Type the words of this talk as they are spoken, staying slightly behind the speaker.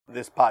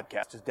This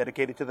podcast is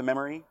dedicated to the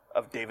memory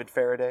of David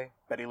Faraday,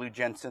 Betty Lou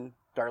Jensen,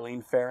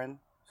 Darlene Farron,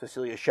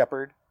 Cecilia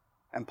Shepard,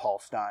 and Paul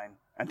Stein,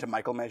 and to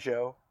Michael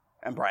Mageau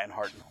and Brian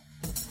Hartnell.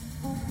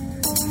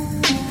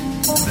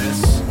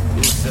 This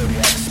is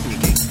Zodiac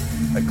speaking.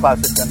 A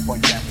Classic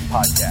Gunpoint Family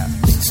podcast.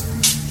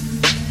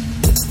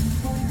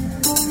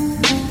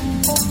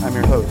 I'm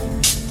your host,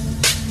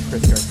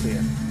 Chris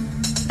Garcia.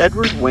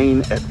 Edward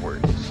Wayne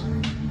Edwards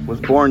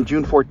was born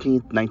June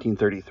 14th,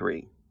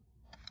 1933.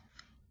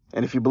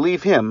 And if you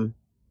believe him,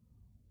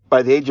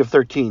 by the age of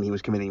 13, he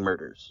was committing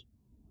murders.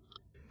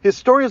 His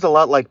story is a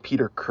lot like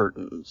Peter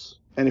Curtin's.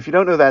 And if you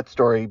don't know that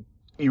story,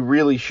 you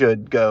really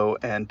should go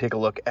and take a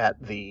look at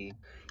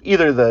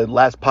either the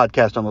last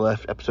podcast on the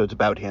left episodes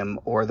about him,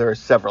 or there are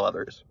several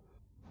others.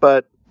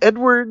 But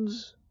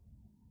Edwards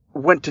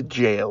went to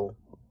jail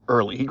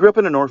early. He grew up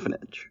in an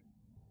orphanage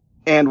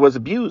and was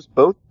abused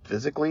both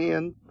physically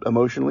and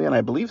emotionally, and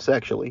I believe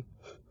sexually,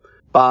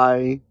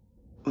 by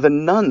the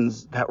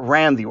nuns that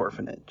ran the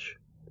orphanage.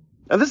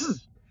 Now this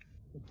is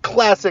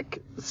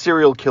classic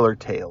serial killer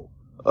tale.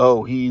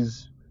 Oh, he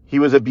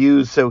was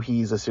abused, so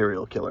he's a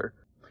serial killer.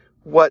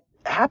 What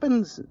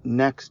happens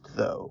next,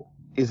 though,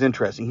 is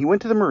interesting. He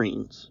went to the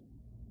Marines,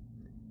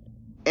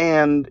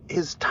 and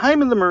his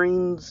time in the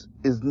Marines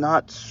is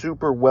not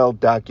super well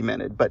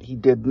documented, but he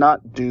did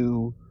not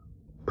do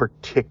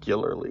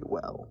particularly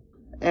well.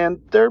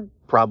 And there are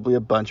probably a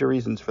bunch of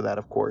reasons for that,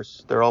 of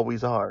course. There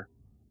always are.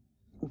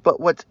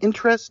 But what's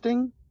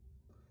interesting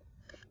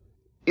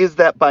is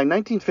that by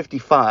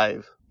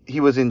 1955, he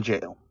was in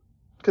jail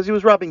because he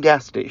was robbing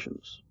gas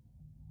stations.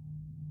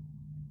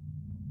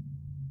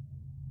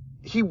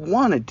 He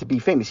wanted to be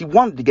famous. He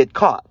wanted to get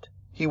caught.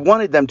 He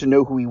wanted them to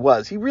know who he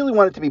was. He really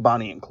wanted to be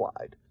Bonnie and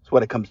Clyde. That's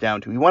what it comes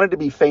down to. He wanted to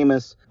be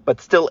famous, but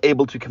still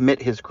able to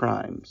commit his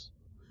crimes.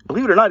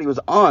 Believe it or not, he was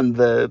on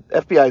the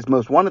FBI's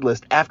most wanted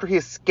list after he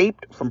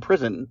escaped from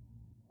prison,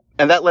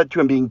 and that led to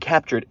him being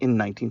captured in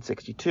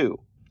 1962.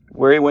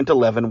 Where he went to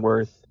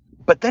Leavenworth.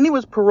 But then he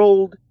was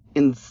paroled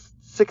in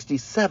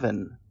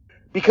 1967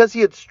 because he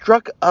had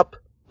struck up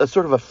a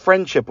sort of a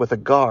friendship with a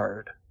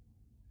guard.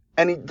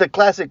 And the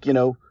classic,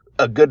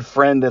 a good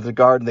friend as a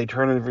guard, and they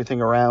turn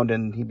everything around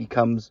and he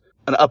becomes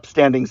an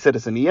upstanding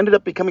citizen. He ended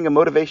up becoming a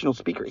motivational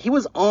speaker. He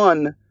was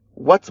on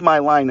What's My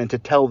Line and To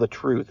Tell the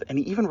Truth, and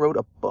he even wrote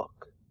a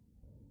book.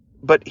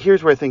 But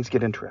here's where things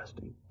get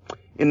interesting.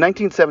 In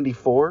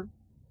 1974,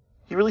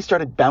 he really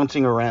started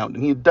bouncing around,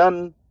 and he had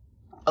done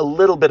a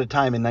little bit of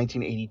time in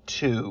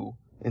 1982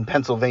 in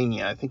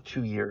Pennsylvania, I think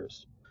 2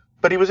 years.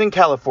 But he was in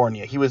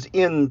California, he was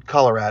in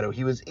Colorado,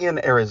 he was in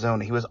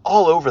Arizona, he was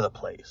all over the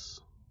place.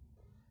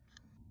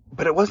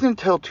 But it wasn't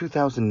until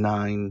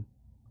 2009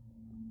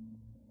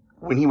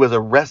 when he was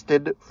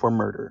arrested for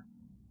murder.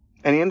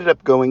 And he ended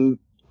up going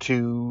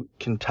to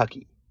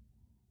Kentucky.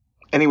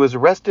 And he was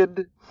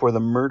arrested for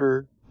the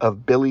murder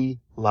of Billy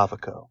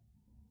Lavaco,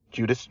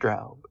 Judith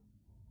Straub,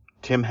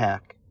 Tim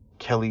Hack,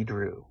 Kelly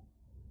Drew.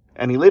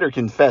 And he later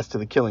confessed to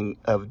the killing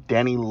of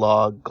Danny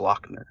Law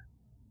Glockner.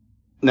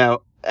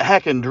 Now,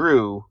 Hack and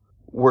Drew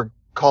were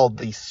called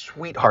the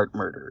Sweetheart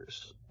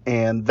Murders,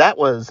 and that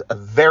was a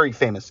very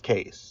famous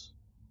case,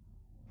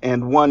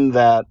 and one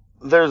that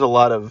there's a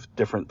lot of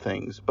different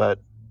things, but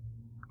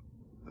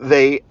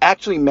they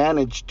actually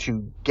managed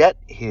to get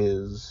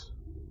his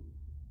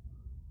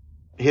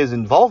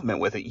involvement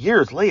with it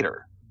years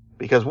later,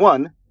 because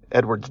one,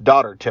 Edward's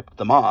daughter tipped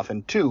them off,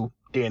 and two,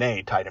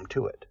 DNA tied him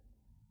to it.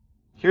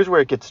 Here's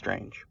where it gets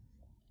strange.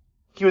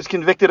 He was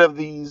convicted of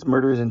these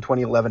murders in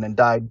 2011 and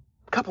died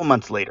a couple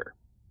months later.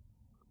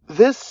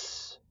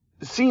 This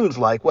seems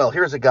like, well,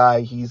 here's a guy,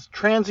 he's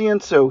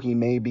transient, so he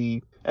may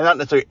be, and not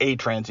necessarily a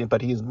transient,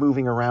 but he's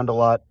moving around a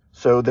lot.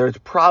 So there's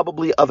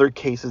probably other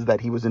cases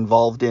that he was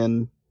involved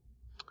in.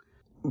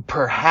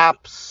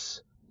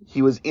 Perhaps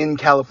he was in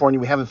California.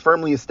 We haven't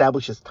firmly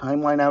established his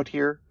timeline out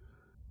here.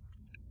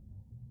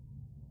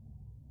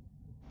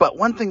 But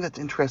one thing that's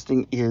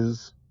interesting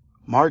is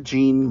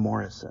Margene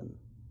Morrison.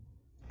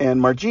 And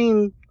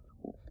Margene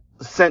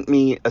sent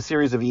me a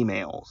series of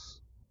emails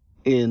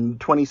in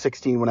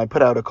 2016 when I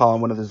put out a call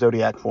on one of the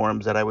Zodiac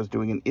forums that I was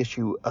doing an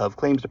issue of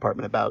Claims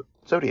Department about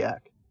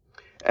Zodiac.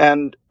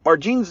 And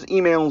Margene's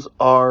emails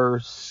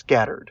are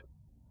scattered,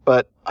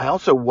 but I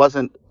also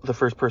wasn't the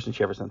first person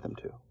she ever sent them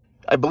to.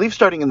 I believe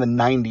starting in the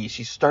 90s,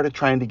 she started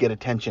trying to get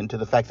attention to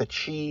the fact that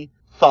she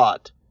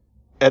thought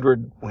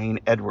Edward Wayne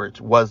Edwards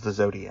was the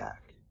Zodiac.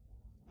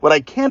 What I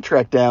can't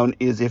track down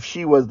is if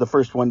she was the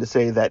first one to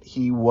say that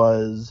he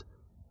was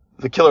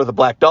the killer of the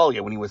Black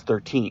Dahlia when he was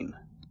 13.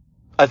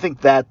 I think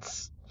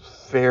that's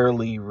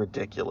fairly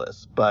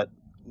ridiculous, but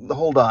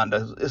hold on,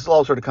 this will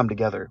all sort of come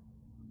together.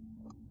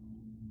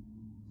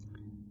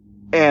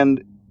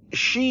 And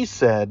she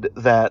said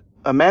that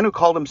a man who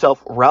called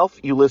himself Ralph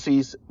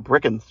Ulysses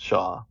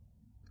Brickenshaw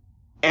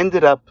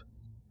ended up,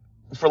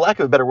 for lack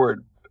of a better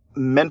word,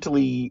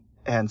 mentally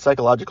and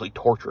psychologically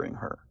torturing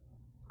her.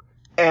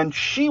 And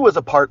she was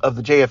a part of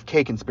the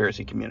JFK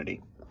conspiracy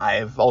community.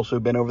 I've also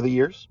been over the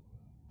years.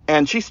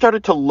 And she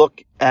started to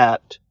look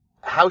at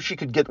how she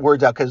could get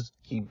words out, because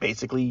he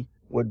basically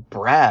would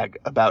brag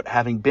about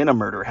having been a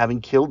murderer,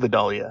 having killed the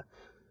Dahlia.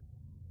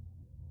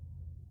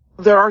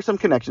 There are some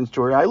connections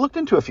to her. I looked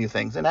into a few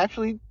things, and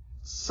actually,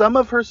 some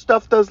of her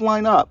stuff does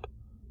line up.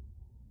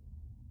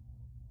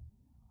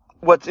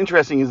 What's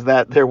interesting is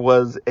that there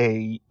was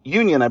a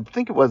union, I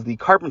think it was the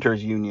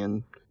Carpenters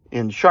Union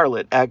in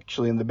Charlotte,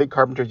 actually, and the big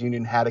Carpenters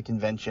Union had a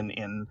convention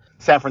in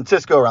San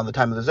Francisco around the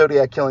time of the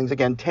Zodiac killings.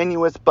 Again,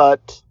 tenuous,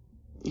 but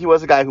he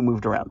was a guy who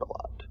moved around a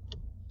lot.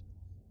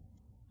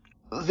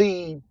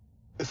 The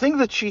thing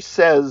that she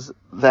says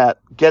that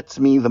gets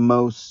me the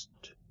most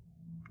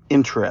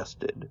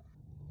interested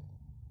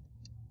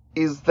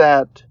is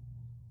that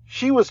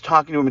she was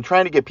talking to him and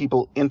trying to get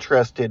people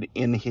interested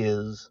in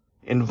his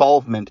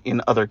involvement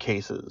in other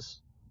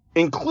cases,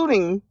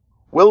 including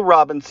Will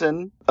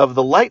Robinson of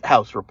the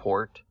Lighthouse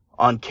Report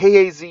on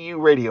KAZU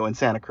radio in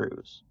Santa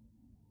Cruz.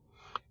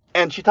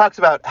 And she talks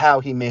about how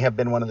he may have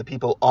been one of the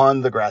people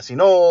on the Grassy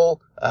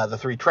Knoll, the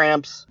Three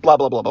Tramps, blah,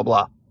 blah, blah, blah,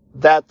 blah.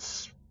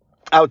 That's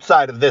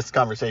outside of this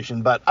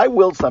conversation, but I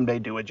will someday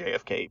do a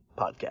JFK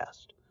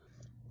podcast.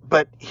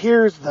 But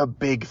here's the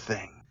big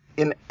thing.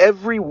 In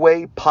every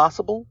way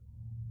possible,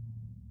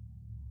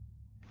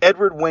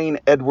 Edward Wayne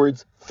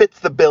Edwards fits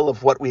the bill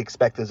of what we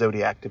expect the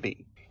Zodiac to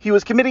be. He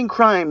was committing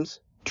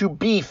crimes to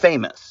be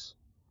famous.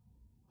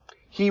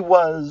 He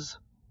was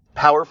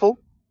powerful.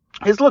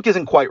 His look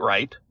isn't quite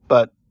right,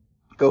 but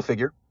go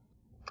figure.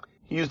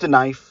 He used a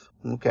knife,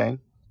 okay.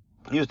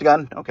 He used a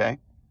gun, okay.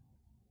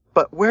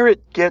 But where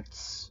it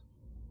gets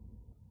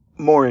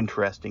more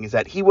interesting is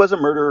that he was a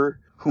murderer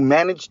who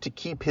managed to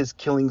keep his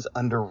killings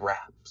under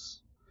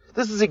wraps.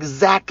 This is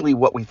exactly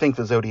what we think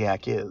the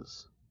Zodiac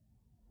is.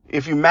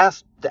 If you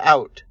mapped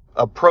out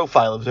a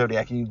profile of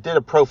Zodiac and you did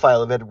a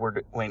profile of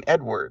Edward Wayne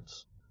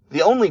Edwards,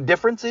 the only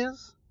difference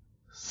is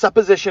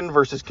supposition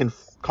versus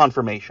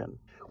confirmation.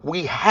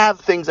 We have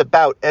things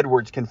about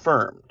Edwards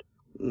confirmed.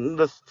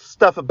 The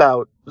stuff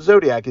about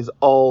Zodiac is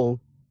all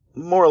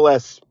more or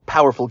less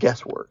powerful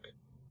guesswork.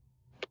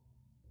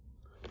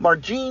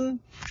 Margine,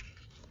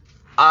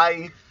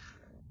 I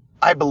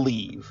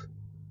believe,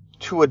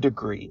 to a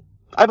degree.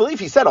 I believe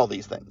he said all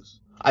these things.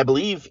 I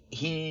believe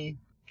he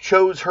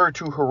chose her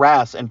to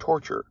harass and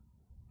torture.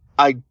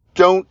 I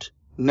don't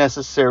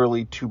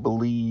necessarily come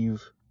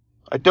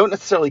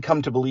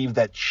to believe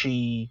that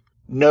she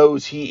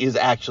knows he is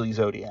actually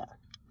Zodiac.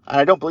 And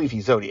I don't believe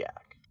he's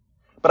Zodiac.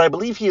 But I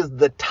believe he is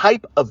the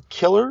type of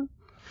killer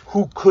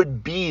who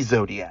could be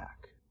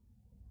Zodiac.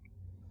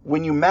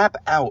 When you map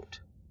out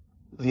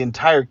the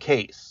entire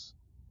case,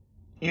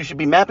 you should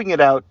be mapping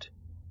it out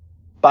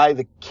by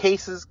the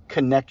case's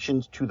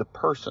connections to the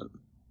person.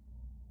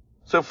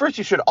 So first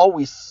you should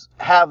always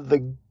have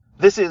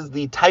this is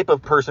the type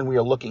of person we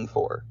are looking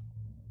for.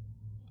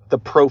 The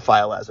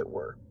profile, as it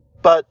were.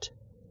 But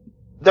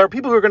there are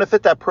people who are going to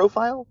fit that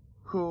profile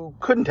who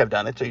couldn't have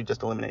done it, so you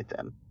just eliminate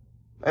them.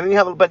 And then you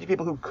have a bunch of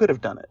people who could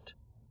have done it.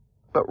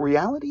 But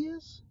reality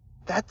is,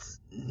 that's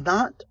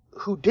not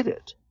who did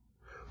it.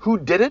 Who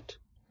did it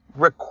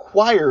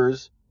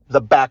requires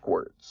the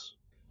backwards.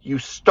 You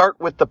start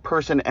with the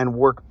person and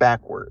work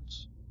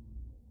backwards.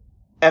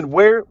 And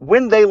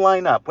when they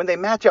line up, when they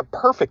match up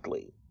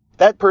perfectly,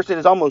 that person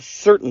is almost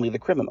certainly the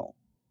criminal.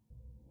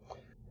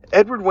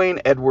 Edward Wayne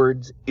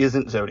Edwards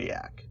isn't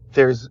Zodiac.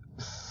 There's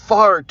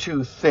far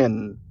too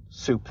thin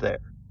soup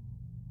there.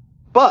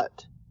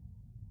 But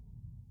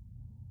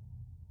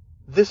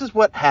this is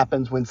what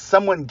happens when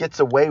someone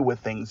gets away with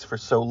things for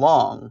so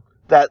long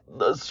that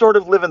sort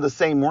of live in the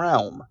same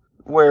realm,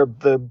 where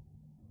the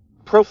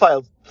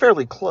profile's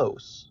fairly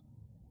close.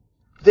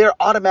 They're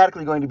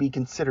automatically going to be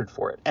considered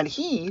for it. And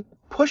he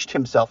pushed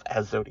himself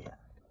as Zodiac.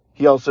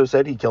 He also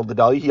said he killed the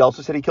Dahlia. He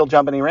also said he killed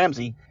JonBenet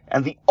Ramsey.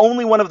 And the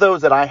only one of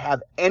those that I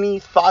have any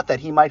thought that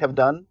he might have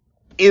done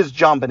is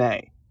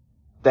JonBenet.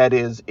 That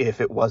is,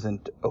 if it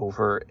wasn't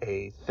over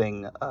a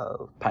thing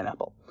of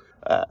pineapple,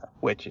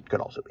 which it could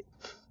also be.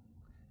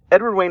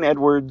 Edward Wayne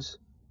Edwards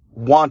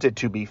wanted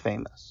to be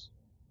famous.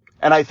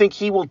 And I think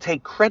he will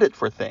take credit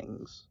for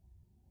things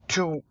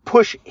to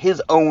push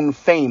his own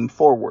fame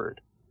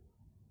forward.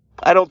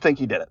 I don't think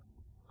he did it.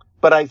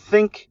 But I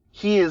think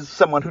he is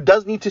someone who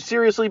does need to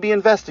seriously be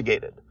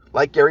investigated,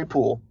 like Gary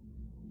Poole.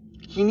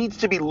 He needs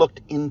to be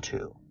looked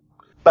into.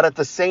 But at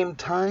the same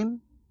time,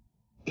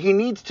 he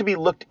needs to be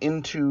looked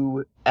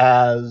into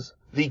as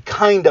the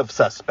kind of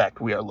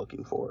suspect we are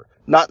looking for,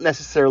 not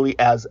necessarily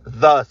as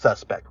the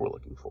suspect we're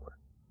looking for.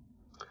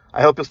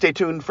 I hope you'll stay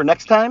tuned for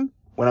next time,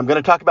 when I'm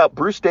going to talk about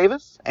Bruce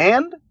Davis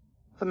and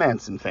the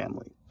Manson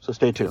family. So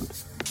stay tuned.